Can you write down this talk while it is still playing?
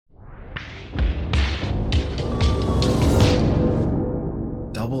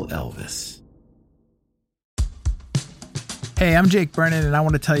Elvis. Hey, I'm Jake Brennan, and I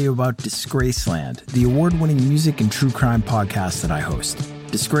want to tell you about Disgraceland, the award-winning music and true crime podcast that I host.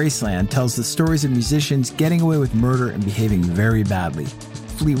 Disgraceland tells the stories of musicians getting away with murder and behaving very badly.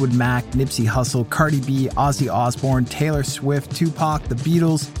 Fleetwood Mac, Nipsey Hussle, Cardi B, Ozzy Osbourne, Taylor Swift, Tupac, The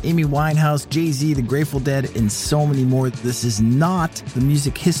Beatles, Amy Winehouse, Jay-Z, The Grateful Dead, and so many more. This is not the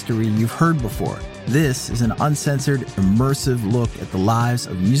music history you've heard before. This is an uncensored, immersive look at the lives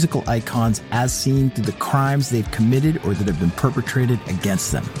of musical icons as seen through the crimes they've committed or that have been perpetrated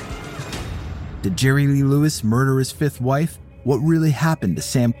against them. Did Jerry Lee Lewis murder his fifth wife? What really happened to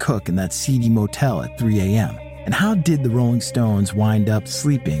Sam Cooke in that seedy motel at 3 a.m.? And how did the Rolling Stones wind up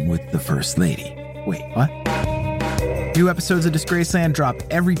sleeping with the First Lady? Wait, what? New episodes of Disgraceland drop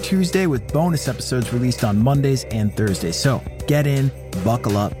every Tuesday with bonus episodes released on Mondays and Thursdays. So get in,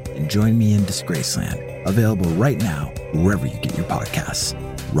 buckle up, and join me in Disgraceland. Available right now, wherever you get your podcasts.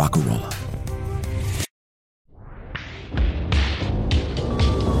 Rock-a-rolla.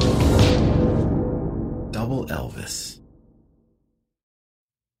 Double Elvis.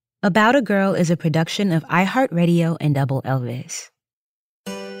 About a Girl is a production of iHeartRadio and Double Elvis.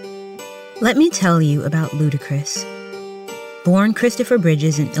 Let me tell you about Ludacris. Born Christopher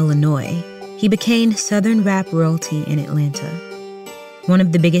Bridges in Illinois, he became Southern rap royalty in Atlanta. One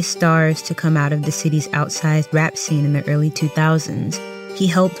of the biggest stars to come out of the city's outsized rap scene in the early 2000s, he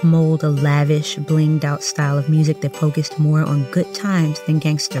helped mold a lavish, blinged-out style of music that focused more on good times than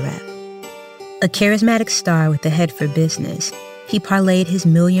gangster rap. A charismatic star with a head for business, he parlayed his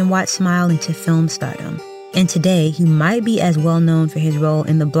million-watt smile into film stardom, and today he might be as well known for his role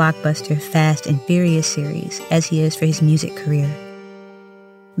in the blockbuster Fast and Furious series as he is for his music career.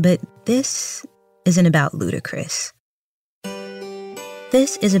 But this isn't about Ludacris.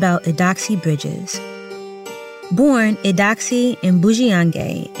 This is about Eudoxie Bridges. Born Eudoxie in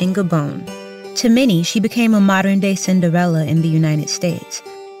Mbouguiengue in Gabon, to many she became a modern-day Cinderella in the United States.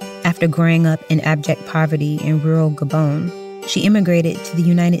 After growing up in abject poverty in rural Gabon, she immigrated to the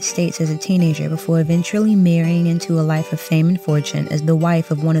United States as a teenager before eventually marrying into a life of fame and fortune as the wife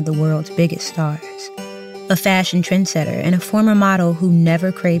of one of the world's biggest stars. A fashion trendsetter and a former model who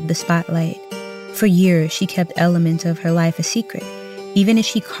never craved the spotlight. For years, she kept elements of her life a secret, even as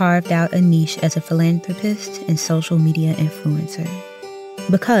she carved out a niche as a philanthropist and social media influencer.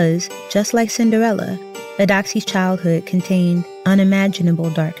 Because, just like Cinderella, Eudoxie's childhood contained unimaginable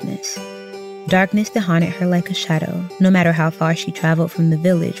darkness. Darkness that haunted her like a shadow, no matter how far she traveled from the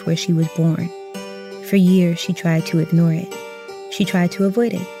village where she was born. For years, she tried to ignore it. She tried to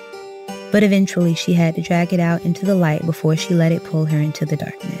avoid it. But eventually, she had to drag it out into the light before she let it pull her into the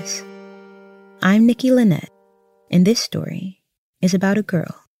darkness. I'm Nikki Lynette, and this story is about a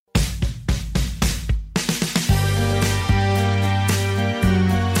girl.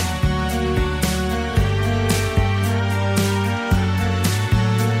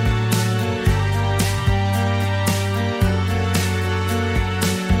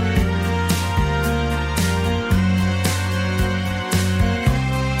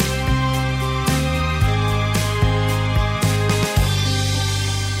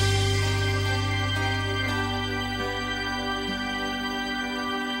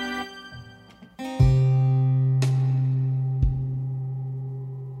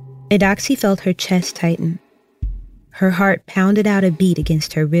 Eudoxie felt her chest tighten. Her heart pounded out a beat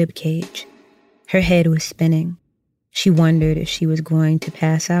against her rib cage. Her head was spinning. She wondered if she was going to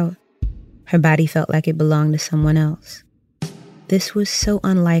pass out. Her body felt like it belonged to someone else. This was so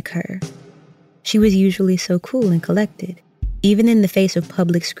unlike her. She was usually so cool and collected, even in the face of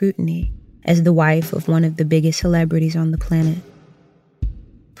public scrutiny, as the wife of one of the biggest celebrities on the planet.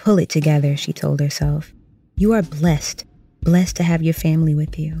 Pull it together, she told herself. You are blessed. Blessed to have your family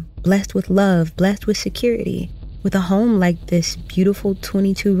with you. Blessed with love, blessed with security, with a home like this beautiful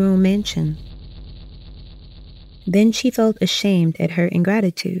 22-room mansion. Then she felt ashamed at her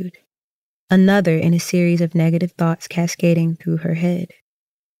ingratitude. Another in a series of negative thoughts cascading through her head.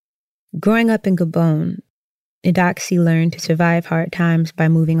 Growing up in Gabon, Eudoxie learned to survive hard times by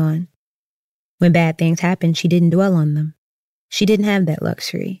moving on. When bad things happened, she didn't dwell on them. She didn't have that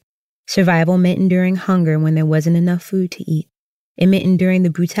luxury. Survival meant enduring hunger when there wasn't enough food to eat. It meant enduring the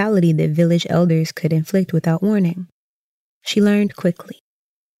brutality that village elders could inflict without warning. She learned quickly.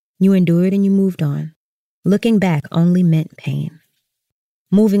 You endured and you moved on. Looking back only meant pain.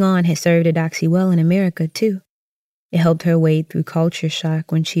 Moving on had served Eudoxie well in America, too. It helped her wade through culture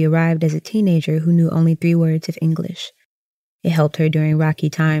shock when she arrived as a teenager who knew only 3 words of English. It helped her during rocky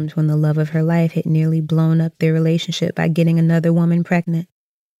times when the love of her life had nearly blown up their relationship by getting another woman pregnant.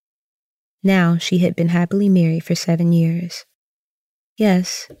 Now she had been happily married for 7 years.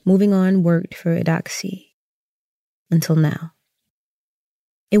 Yes, moving on worked for Eudoxie. Until now.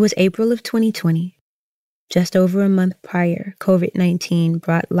 It was April of 2020. Just over a month prior, COVID-19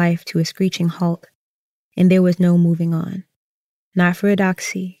 brought life to a screeching halt, and there was no moving on. Not for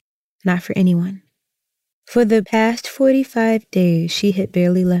Eudoxie, not for anyone. For the past 45 days, she had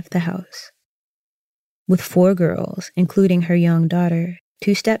barely left the house. With 4 girls, including her young daughter,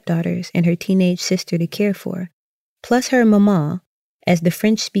 2 stepdaughters, and her teenage sister to care for, plus her maman, as the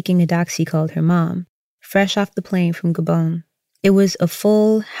French-speaking Eudoxie called her mom, fresh off the plane from Gabon. It was a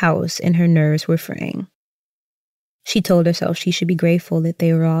full house and her nerves were fraying. She told herself she should be grateful that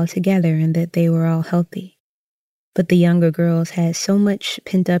they were all together and that they were all healthy. But the younger girls had so much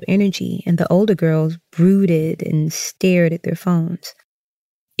pent-up energy, and the older girls brooded and stared at their phones.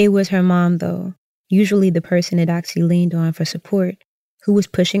 It was her mom, though, usually the person Eudoxie leaned on for support, who was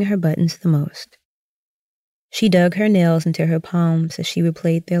pushing her buttons the most. She dug her nails into her palms as she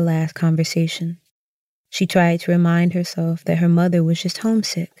replayed their last conversation. She tried to remind herself that her mother was just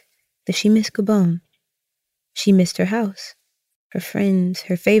homesick, that she missed Gabon. She missed her house, her friends,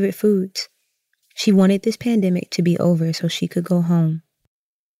 her favorite foods. She wanted this pandemic to be over so she could go home.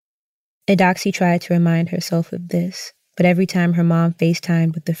 Eudoxie tried to remind herself of this, but every time her mom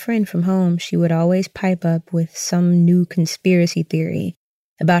FaceTimed with a friend from home, she would always pipe up with some new conspiracy theory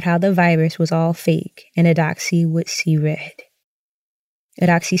about how the virus was all fake and Eudoxie would see red.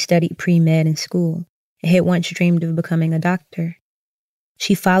 Eudoxie studied pre-med in school and had once dreamed of becoming a doctor.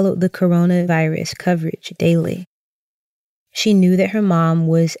 She followed the coronavirus coverage daily. She knew that her mom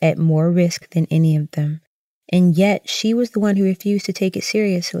was at more risk than any of them, and yet she was the one who refused to take it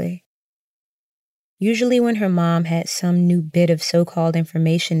seriously. Usually when her mom had some new bit of so-called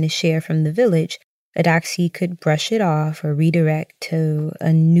information to share from the village, Eudoxie could brush it off or redirect to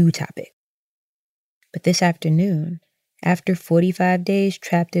a new topic. But this afternoon, after 45 days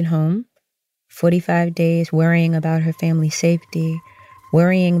trapped at home, 45 days worrying about her family's safety,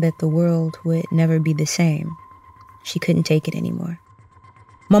 worrying that the world would never be the same, she couldn't take it anymore.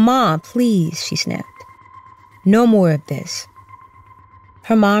 "Mama, please," she snapped. "No more of this."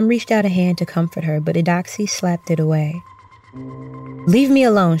 Her mom reached out a hand to comfort her, but Eudoxie slapped it away. "Leave me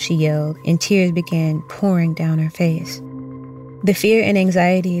alone," she yelled, and tears began pouring down her face. The fear and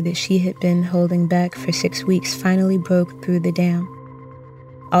anxiety that she had been holding back for 6 weeks finally broke through the dam.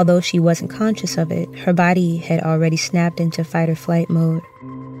 Although she wasn't conscious of it, her body had already snapped into fight-or-flight mode.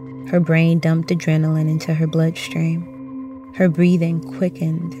 Her brain dumped adrenaline into her bloodstream. Her breathing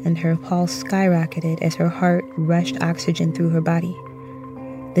quickened and her pulse skyrocketed as her heart rushed oxygen through her body.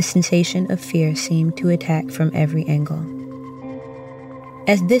 The sensation of fear seemed to attack from every angle.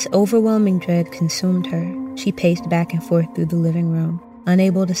 As this overwhelming dread consumed her, she paced back and forth through the living room,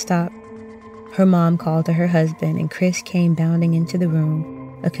 unable to stop. Her mom called to her husband, and Chris came bounding into the room,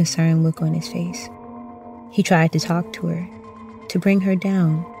 a concerned look on his face. He tried to talk to her, to bring her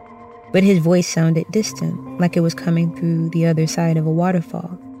down, but his voice sounded distant, like it was coming through the other side of a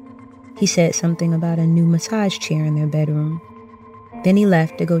waterfall. He said something about a new massage chair in their bedroom. Then he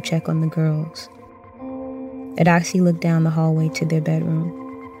left to go check on the girls. Eudoxie looked down the hallway to their bedroom.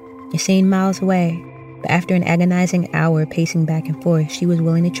 It seemed miles away, but after an agonizing hour pacing back and forth, she was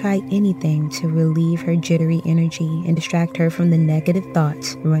willing to try anything to relieve her jittery energy and distract her from the negative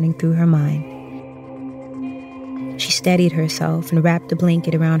thoughts running through her mind. She steadied herself and wrapped a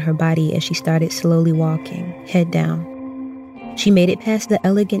blanket around her body as she started slowly walking, head down. She made it past the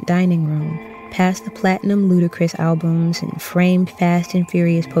elegant dining room, past the platinum Ludacris albums and framed Fast and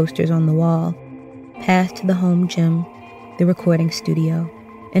Furious posters on the wall, past the home gym, the recording studio,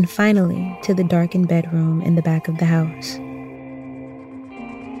 and finally to the darkened bedroom in the back of the house.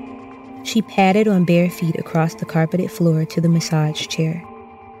 She padded on bare feet across the carpeted floor to the massage chair.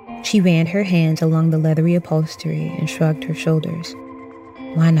 She ran her hands along the leathery upholstery and shrugged her shoulders.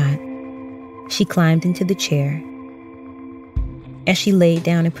 Why not? She climbed into the chair. As she laid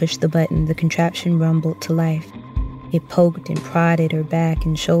down and pushed the button, the contraption rumbled to life. It poked and prodded her back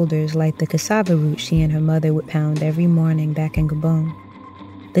and shoulders like the cassava root she and her mother would pound every morning back in Gabon.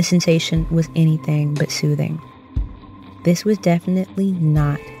 The sensation was anything but soothing. This was definitely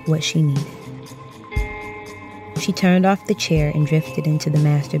not what she needed. She turned off the chair and drifted into the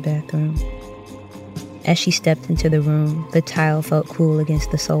master bathroom. As she stepped into the room, the tile felt cool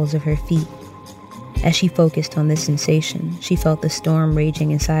against the soles of her feet. As she focused on this sensation, she felt the storm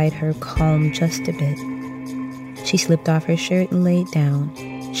raging inside her calm just a bit. She slipped off her shirt and laid down,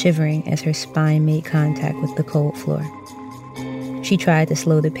 shivering as her spine made contact with the cold floor. She tried to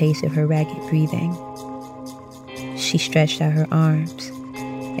slow the pace of her ragged breathing. She stretched out her arms.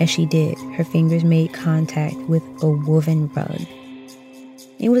 As she did, her fingers made contact with a woven rug.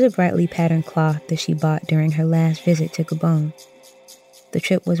 It was a brightly patterned cloth that she bought during her last visit to Gabon. The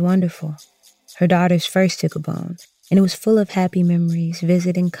trip was wonderful, her daughter's first to Gabon, and it was full of happy memories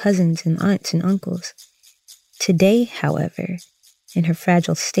visiting cousins and aunts and uncles. Today, however, in her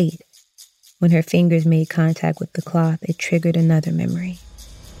fragile state, when her fingers made contact with the cloth, it triggered another memory.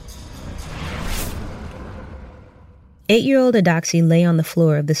 8-year-old Eudoxie lay on the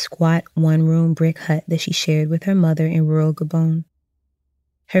floor of the squat one-room brick hut that she shared with her mother in rural Gabon.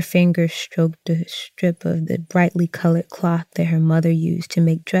 Her fingers stroked a strip of the brightly colored cloth that her mother used to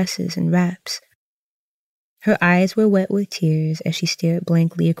make dresses and wraps. Her eyes were wet with tears as she stared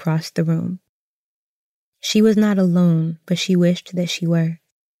blankly across the room. She was not alone, but she wished that she were.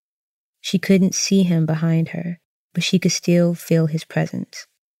 She couldn't see him behind her, but she could still feel his presence.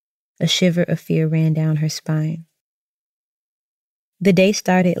 A shiver of fear ran down her spine. The day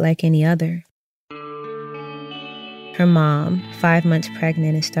started like any other. Her mom, 5 months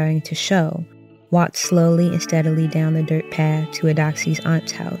pregnant and starting to show, walked slowly and steadily down the dirt path to Eudoxie's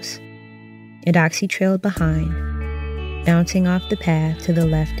aunt's house. Eudoxie trailed behind, bouncing off the path to the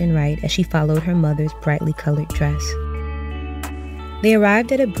left and right as she followed her mother's brightly colored dress. They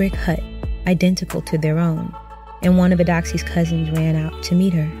arrived at a brick hut, identical to their own, and one of Eudoxie's cousins ran out to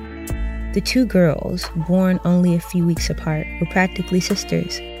meet her. The two girls, born only a few weeks apart, were practically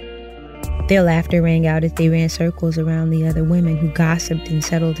sisters. Their laughter rang out as they ran circles around the other women who gossiped and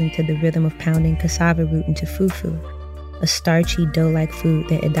settled into the rhythm of pounding cassava root into fufu, a starchy dough-like food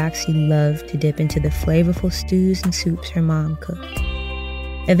that Eudoxie loved to dip into the flavorful stews and soups her mom cooked.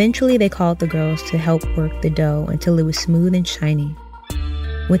 Eventually, they called the girls to help work the dough until it was smooth and shiny.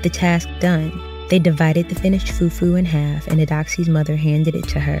 With the task done, they divided the finished fufu in half, and Eudoxie's mother handed it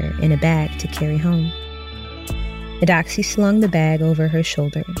to her in a bag to carry home. Eudoxie slung the bag over her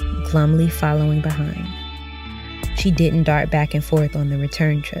shoulder, glumly following behind. She didn't dart back and forth on the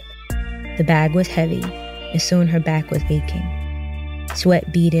return trip. The bag was heavy, and soon her back was aching.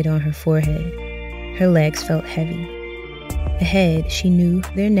 Sweat beaded on her forehead. Her legs felt heavy. Ahead, she knew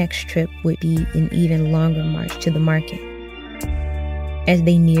their next trip would be an even longer march to the market. As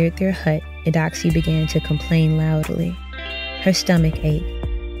they neared their hut, Eudoxie began to complain loudly. Her stomach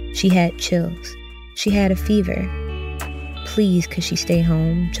ached. She had chills. She had a fever. Please, could she stay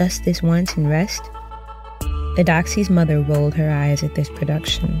home just this once and rest? Eudoxie's mother rolled her eyes at this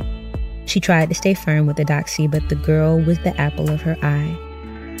production. She tried to stay firm with Eudoxie, but the girl was the apple of her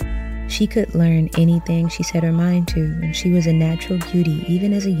eye. She could learn anything she set her mind to, and she was a natural beauty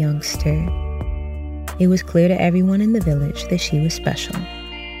even as a youngster. It was clear to everyone in the village that she was special.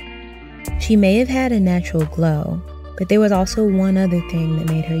 She may have had a natural glow, but there was also one other thing that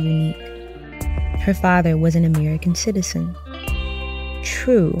made her unique. Her father was an American citizen.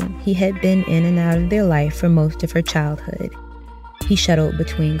 True, he had been in and out of their life for most of her childhood. He shuttled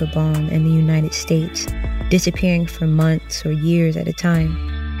between Gabon and the United States, disappearing for months or years at a time.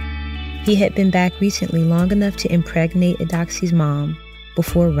 He had been back recently long enough to impregnate Eudoxie's mom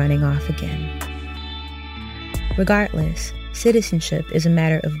before running off again. Regardless, citizenship is a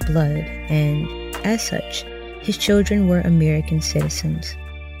matter of blood, and as such, his children were American citizens.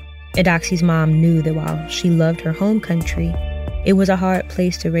 Eudoxie's mom knew that while she loved her home country, it was a hard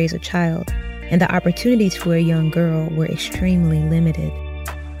place to raise a child, and the opportunities for a young girl were extremely limited.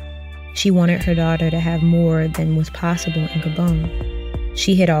 She wanted her daughter to have more than was possible in Gabon.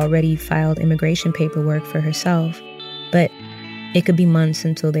 She had already filed immigration paperwork for herself, but it could be months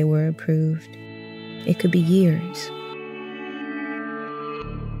until they were approved. It could be years.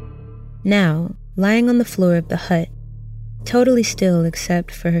 Now, lying on the floor of the hut, totally still except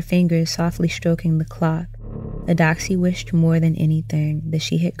for her fingers softly stroking the cloth, Eudoxie wished more than anything that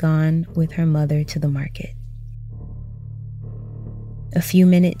she had gone with her mother to the market. A few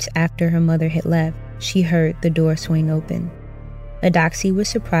minutes after her mother had left, she heard the door swing open. Eudoxie was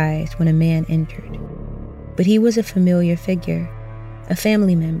surprised when a man entered, but he was a familiar figure, a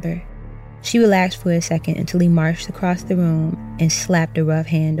family member. She relaxed for a second until he marched across the room and slapped a rough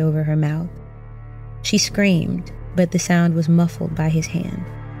hand over her mouth. She screamed, but the sound was muffled by his hand.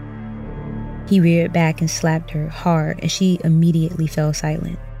 He reared back and slapped her hard, and she immediately fell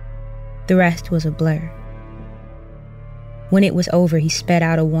silent. The rest was a blur. When it was over, he sped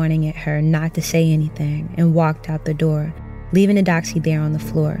out a warning at her not to say anything and walked out the door, leaving Eudoxie there on the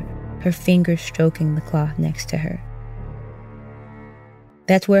floor, her fingers stroking the cloth next to her.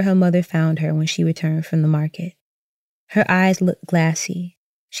 That's where her mother found her when she returned from the market. Her eyes looked glassy.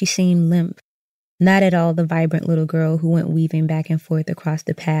 She seemed limp, not at all the vibrant little girl who went weaving back and forth across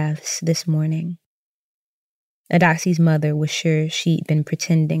the paths this morning. Eudoxie's mother was sure she'd been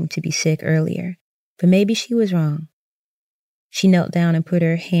pretending to be sick earlier, but maybe she was wrong. She knelt down and put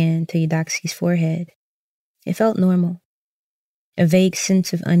her hand to Eudoxie's forehead. It felt normal. A vague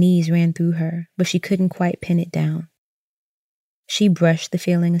sense of unease ran through her, but she couldn't quite pin it down. She brushed the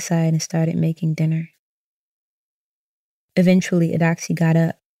feeling aside and started making dinner. Eventually, Eudoxie got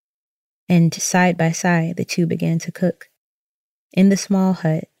up, and side by side, the two began to cook. In the small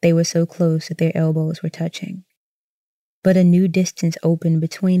hut, they were so close that their elbows were touching. But a new distance opened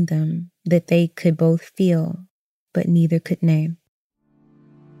between them that they could both feel, but neither could name.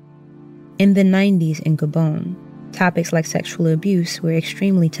 In the 90s in Gabon, topics like sexual abuse were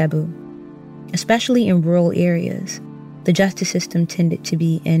extremely taboo. Especially in rural areas, the justice system tended to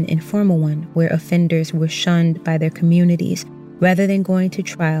be an informal one where offenders were shunned by their communities rather than going to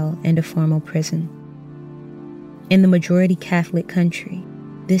trial and a formal prison. In the majority Catholic country,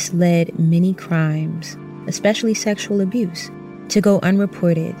 this led many crimes, especially sexual abuse, to go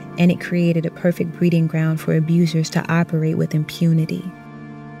unreported, and it created a perfect breeding ground for abusers to operate with impunity.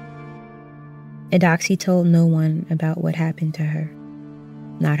 Eudoxie told no one about what happened to her.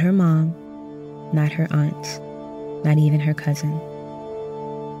 Not her mom, not her aunts, not even her cousin.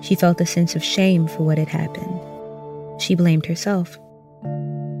 She felt a sense of shame for what had happened. She blamed herself.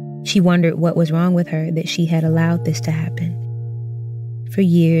 She wondered what was wrong with her that she had allowed this to happen. For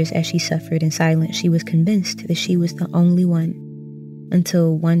years, as she suffered in silence, she was convinced that she was the only one,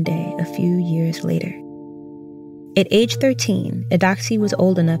 until one day, a few years later. At age 13, Eudoxie was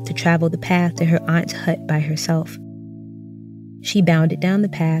old enough to travel the path to her aunt's hut by herself. She bounded down the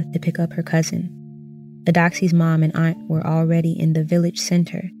path to pick up her cousin. Eudoxie's mom and aunt were already in the village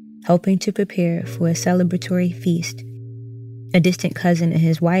center, helping to prepare for a celebratory feast. A distant cousin and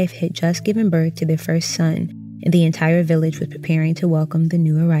his wife had just given birth to their first son, and the entire village was preparing to welcome the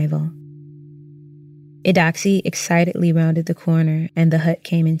new arrival. Eudoxie excitedly rounded the corner, and the hut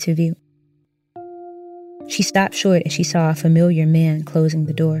came into view. She stopped short as she saw a familiar man closing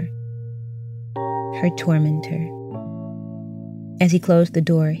the door. Her tormentor. As he closed the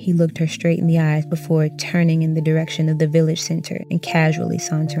door, he looked her straight in the eyes before turning in the direction of the village center and casually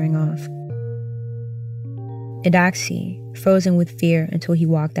sauntering off. Eudoxie, frozen with fear until he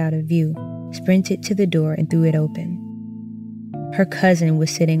walked out of view, sprinted to the door and threw it open. Her cousin was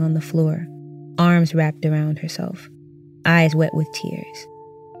sitting on the floor, arms wrapped around herself, eyes wet with tears.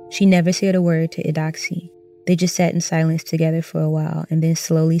 She never said a word to Eudoxie. They just sat in silence together for a while and then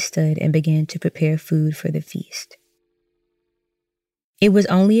slowly stood and began to prepare food for the feast. It was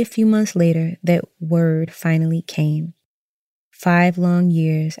only a few months later that word finally came. 5 long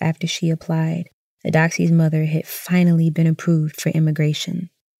years after she applied, Eudoxie's mother had finally been approved for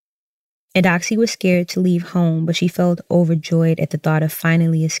immigration. Eudoxie was scared to leave home, but she felt overjoyed at the thought of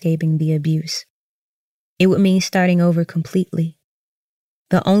finally escaping the abuse. It would mean starting over completely.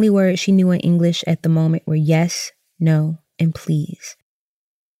 The only words she knew in English at the moment were yes, no, and please.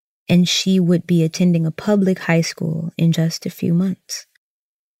 And she would be attending a public high school in just a few months.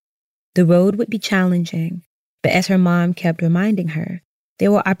 The road would be challenging, but as her mom kept reminding her,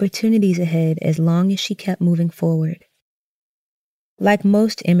 there were opportunities ahead as long as she kept moving forward. Like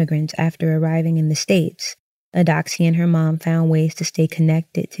most immigrants after arriving in the States, Eudoxie and her mom found ways to stay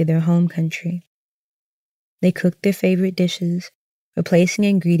connected to their home country. They cooked their favorite dishes, replacing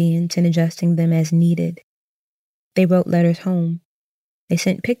ingredients and adjusting them as needed. They wrote letters home. They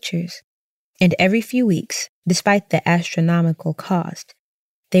sent pictures. And every few weeks, despite the astronomical cost,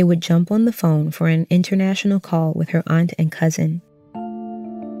 they would jump on the phone for an international call with her aunt and cousin.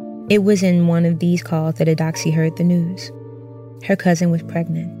 It was in one of these calls that Eudoxie heard the news. Her cousin was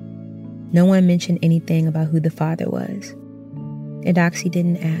pregnant. No one mentioned anything about who the father was. Eudoxie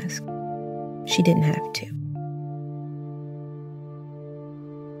didn't ask. She didn't have to.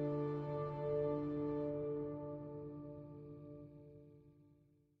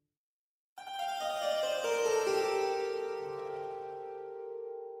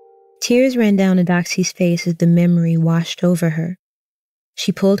 Tears ran down Eudoxie's face as the memory washed over her.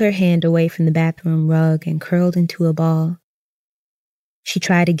 She pulled her hand away from the bathroom rug and curled into a ball. She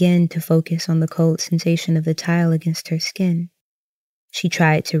tried again to focus on the cold sensation of the tile against her skin. She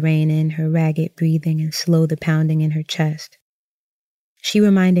tried to rein in her ragged breathing and slow the pounding in her chest. She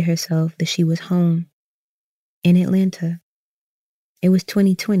reminded herself that she was home, in Atlanta. It was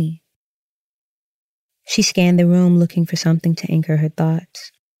 2020. She scanned the room looking for something to anchor her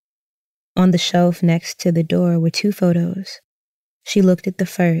thoughts. On the shelf next to the door were 2 photos. She looked at the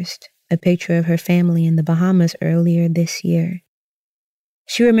first, a picture of her family in the Bahamas earlier this year.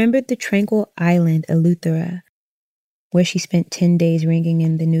 She remembered the tranquil island Eleuthera, where she spent 10 days ringing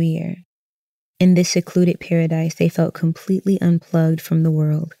in the new year. In this secluded paradise, they felt completely unplugged from the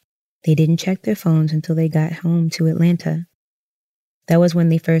world. They didn't check their phones until they got home to Atlanta. That was when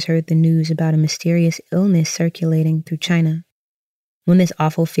they first heard the news about a mysterious illness circulating through China. When this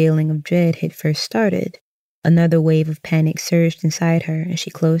awful feeling of dread had first started, another wave of panic surged inside her and she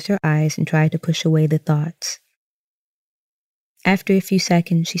closed her eyes and tried to push away the thoughts. After a few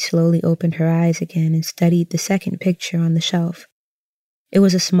seconds, she slowly opened her eyes again and studied the second picture on the shelf. It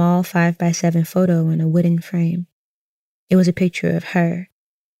was a small 5x7 photo in a wooden frame. It was a picture of her,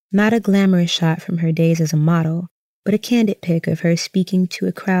 not a glamorous shot from her days as a model, but a candid pic of her speaking to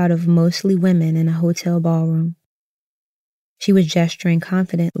a crowd of mostly women in a hotel ballroom. She was gesturing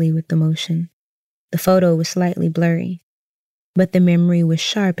confidently with the motion. The photo was slightly blurry, but the memory was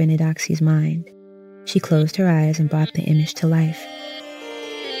sharp in Eudoxie's mind. She closed her eyes and brought the image to life.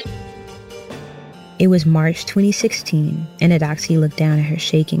 It was March 2016, and Eudoxie looked down at her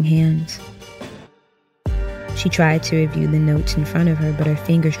shaking hands. She tried to review the notes in front of her, but her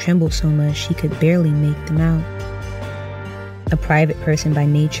fingers trembled so much she could barely make them out. A private person by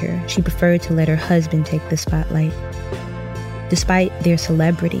nature, she preferred to let her husband take the spotlight. Despite their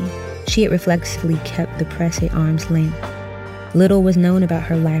celebrity, she had reflexively kept the press at arm's length. Little was known about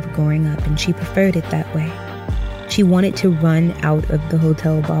her life growing up, and she preferred it that way. She wanted to run out of the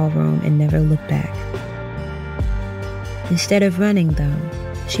hotel ballroom and never look back. Instead of running, though,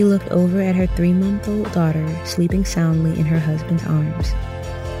 she looked over at her 3-month-old daughter sleeping soundly in her husband's arms.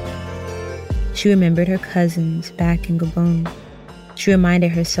 She remembered her cousins back in Gabon. She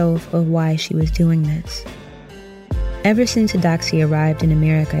reminded herself of why she was doing this. Ever since Eudoxie arrived in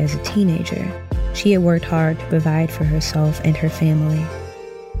America as a teenager, she had worked hard to provide for herself and her family.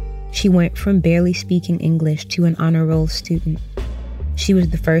 She went from barely speaking English to an honor roll student. She was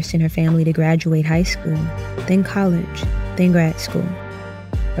the first in her family to graduate high school, then college, then grad school.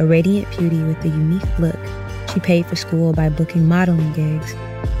 A radiant beauty with a unique look, she paid for school by booking modeling gigs,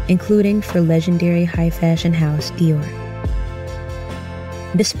 including for legendary high-fashion house Dior.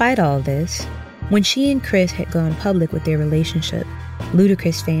 Despite all this, when she and Chris had gone public with their relationship,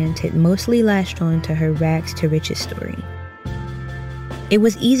 Ludacris fans had mostly latched on to her rags to riches story. It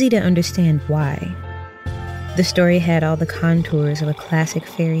was easy to understand why. The story had all the contours of a classic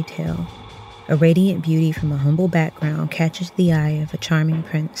fairy tale. A radiant beauty from a humble background catches the eye of a charming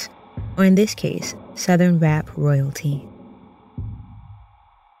prince, or in this case, Southern rap royalty.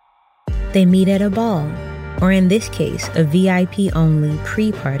 They meet at a ball, or in this case, a VIP-only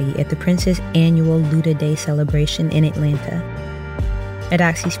pre-party at the prince's annual Luda Day celebration in Atlanta.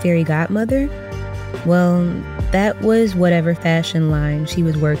 Eudoxie's fairy godmother? Well, that was whatever fashion line she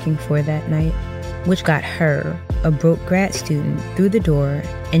was working for that night, which got her, a broke grad student, through the door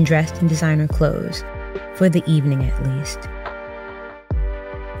and dressed in designer clothes, for the evening at least.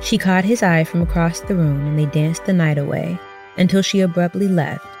 She caught his eye from across the room and they danced the night away until she abruptly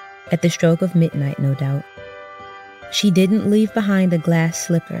left, at the stroke of midnight, no doubt. She didn't leave behind a glass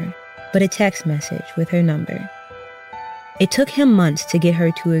slipper, but a text message with her number. It took him months to get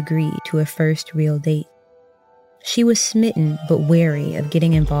her to agree to a first real date. She was smitten but wary of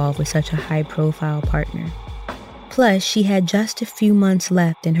getting involved with such a high-profile partner. Plus, she had just a few months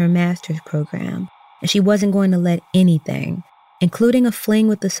left in her master's program, and she wasn't going to let anything, including a fling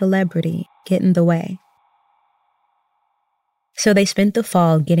with a celebrity, get in the way. So they spent the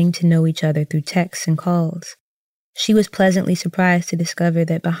fall getting to know each other through texts and calls. She was pleasantly surprised to discover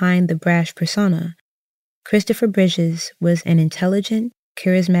that behind the brash persona, Christopher Bridges was an intelligent,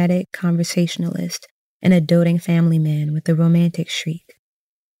 charismatic conversationalist and a doting family man with a romantic streak.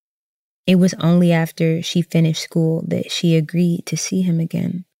 It was only after she finished school that she agreed to see him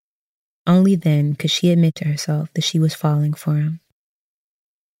again. Only then could she admit to herself that she was falling for him.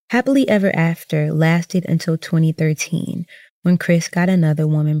 Happily Ever After lasted until 2013, when Chris got another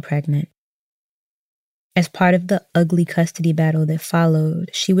woman pregnant. As part of the ugly custody battle that followed,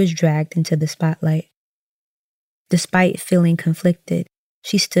 she was dragged into the spotlight. Despite feeling conflicted,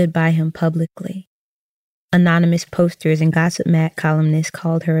 she stood by him publicly. Anonymous posters and Gossip Mag columnists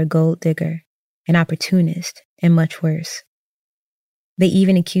called her a gold digger, an opportunist, and much worse. They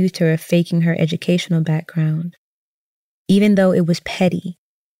even accused her of faking her educational background. Even though it was petty,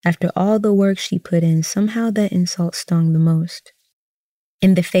 after all the work she put in, somehow that insult stung the most.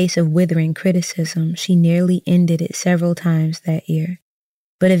 In the face of withering criticism, she nearly ended it several times that year.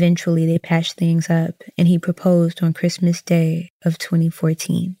 But eventually they patched things up and he proposed on Christmas Day of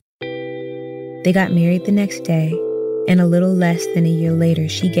 2014. They got married the next day, and a little less than a year later,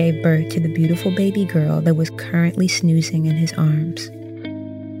 she gave birth to the beautiful baby girl that was currently snoozing in his arms.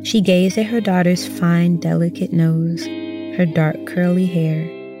 She gazed at her daughter's fine, delicate nose, her dark, curly hair,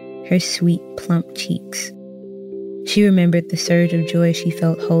 her sweet, plump cheeks. She remembered the surge of joy she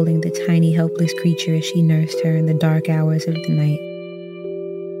felt holding the tiny, helpless creature as she nursed her in the dark hours of the night.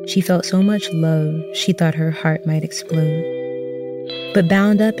 She felt so much love, she thought her heart might explode. But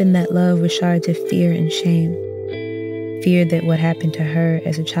bound up in that love were shards of fear and shame. Fear that what happened to her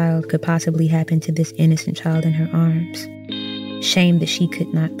as a child could possibly happen to this innocent child in her arms. Shame that she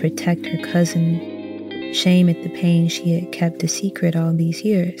could not protect her cousin. Shame at the pain she had kept a secret all these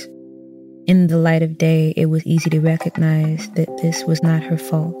years. In the light of day, it was easy to recognize that this was not her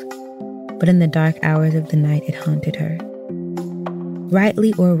fault. But in the dark hours of the night, it haunted her.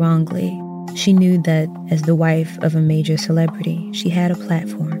 Rightly or wrongly, she knew that as the wife of a major celebrity, she had a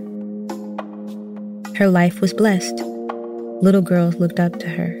platform. Her life was blessed. Little girls looked up to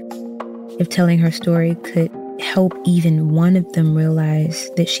her. If telling her story could help even one of them realize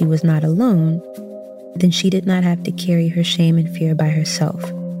that she was not alone, then she did not have to carry her shame and fear by herself.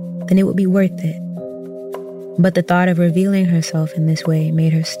 Then it would be worth it. But the thought of revealing herself in this way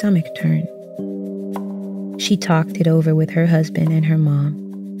made her stomach turn. She talked it over with her husband and her mom.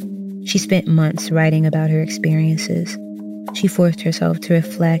 She spent months writing about her experiences. She forced herself to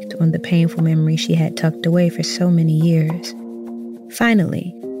reflect on the painful memories she had tucked away for so many years.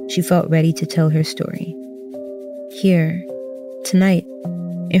 Finally, she felt ready to tell her story. Here, tonight,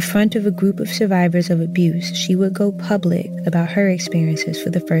 in front of a group of survivors of abuse, she would go public about her experiences for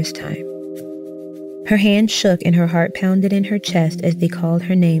the first time. Her hand shook and her heart pounded in her chest as they called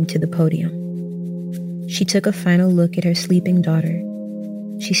her name to the podium. She took a final look at her sleeping daughter.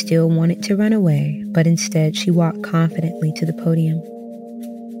 She still wanted to run away, but instead she walked confidently to the podium.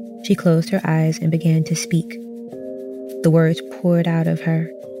 She closed her eyes and began to speak. The words poured out of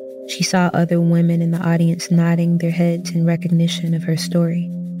her. She saw other women in the audience nodding their heads in recognition of her story.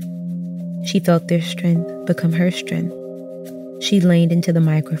 She felt their strength become her strength. She leaned into the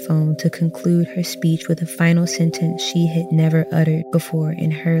microphone to conclude her speech with a final sentence she had never uttered before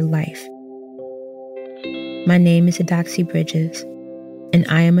in her life. My name is Eudoxie Bridges, and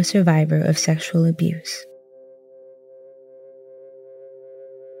I am a survivor of sexual abuse.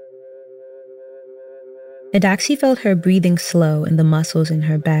 Eudoxie felt her breathing slow and the muscles in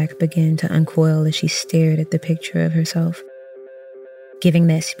her back begin to uncoil as she stared at the picture of herself. Giving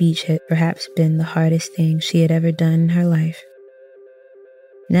that speech had perhaps been the hardest thing she had ever done in her life.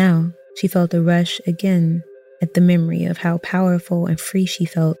 Now, she felt a rush again at the memory of how powerful and free she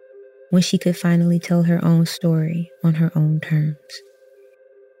felt when she could finally tell her own story on her own terms.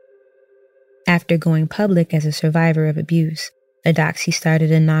 After going public as a survivor of abuse, Eudoxie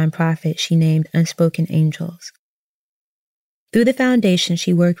started a nonprofit she named Unspoken Angels. Through the foundation,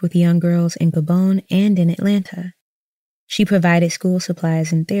 she worked with young girls in Gabon and in Atlanta. She provided school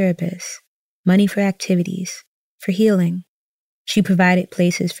supplies and therapists, money for activities, for healing. She provided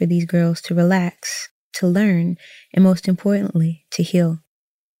places for these girls to relax, to learn, and most importantly, to heal.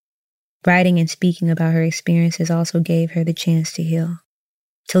 Writing and speaking about her experiences also gave her the chance to heal,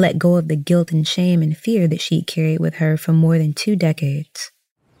 to let go of the guilt and shame and fear that she'd carried with her for more than 2 decades.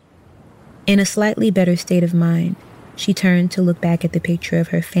 In a slightly better state of mind, she turned to look back at the picture of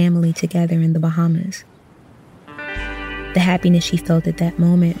her family together in the Bahamas. The happiness she felt at that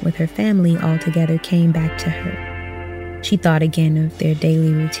moment with her family all together came back to her. She thought again of their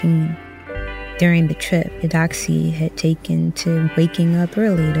daily routine. During the trip, Eudoxie had taken to waking up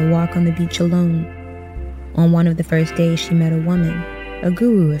early to walk on the beach alone. On one of the first days, she met a woman, a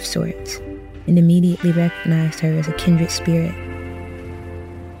guru of sorts, and immediately recognized her as a kindred spirit.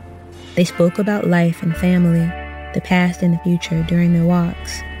 They spoke about life and family, the past and the future during their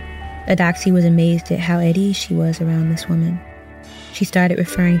walks. Eudoxie was amazed at how at ease she was around this woman. She started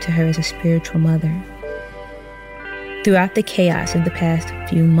referring to her as a spiritual mother. Throughout the chaos of the past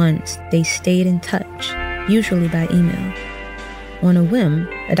few months, they stayed in touch, usually by email. On a whim,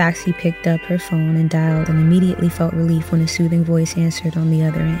 Eudoxie picked up her phone and dialed and immediately felt relief when a soothing voice answered on the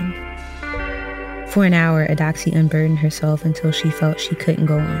other end. For an hour, Eudoxie unburdened herself until she felt she couldn't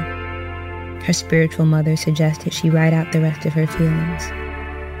go on. Her spiritual mother suggested she write out the rest of her feelings.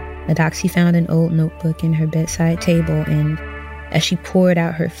 Eudoxie found an old notebook in her bedside table, and as she poured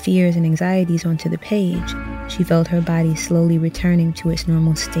out her fears and anxieties onto the page, she felt her body slowly returning to its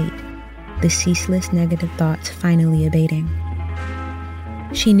normal state, the ceaseless negative thoughts finally abating.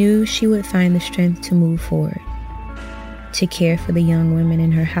 She knew she would find the strength to move forward, to care for the young women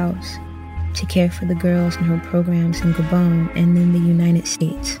in her house, to care for the girls in her programs in Gabon and in the United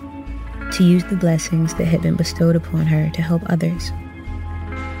States, to use the blessings that had been bestowed upon her to help others.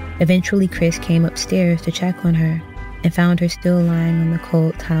 Eventually, Chris came upstairs to check on her and found her still lying on the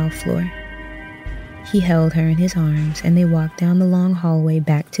cold tile floor. He held her in his arms and they walked down the long hallway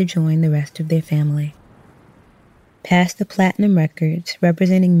back to join the rest of their family. Past the platinum records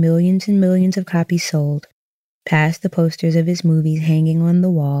representing millions and millions of copies sold, past the posters of his movies hanging on the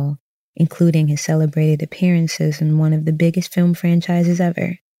wall, including his celebrated appearances in one of the biggest film franchises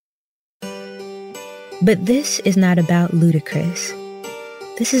ever. But this is not about Ludacris.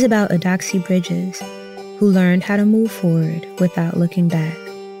 This is about Eudoxie Bridges, who learned how to move forward without looking back,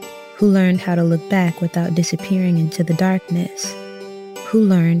 who learned how to look back without disappearing into the darkness, who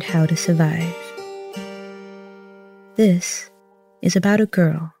learned how to survive. This is About a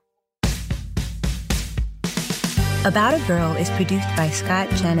Girl. About a Girl is produced by Scott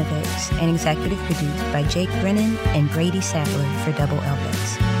Janovics and executive produced by Jake Brennan and Brady Sattler for Double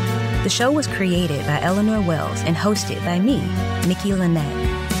Elvis. The show was created by Eleanor Wells and hosted by me, Nikki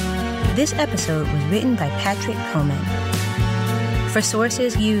Lynette. This episode was written by Patrick Coman. For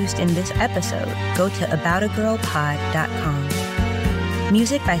sources used in this episode, go to aboutagirlpod.com.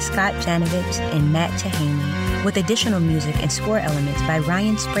 Music by Scott Janovics and Matt Tahaney, with additional music and score elements by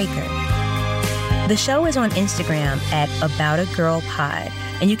Ryan Spraker. The show is on Instagram at aboutagirlpod,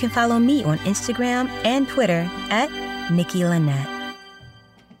 and you can follow me on Instagram and Twitter at Nikki Lynette.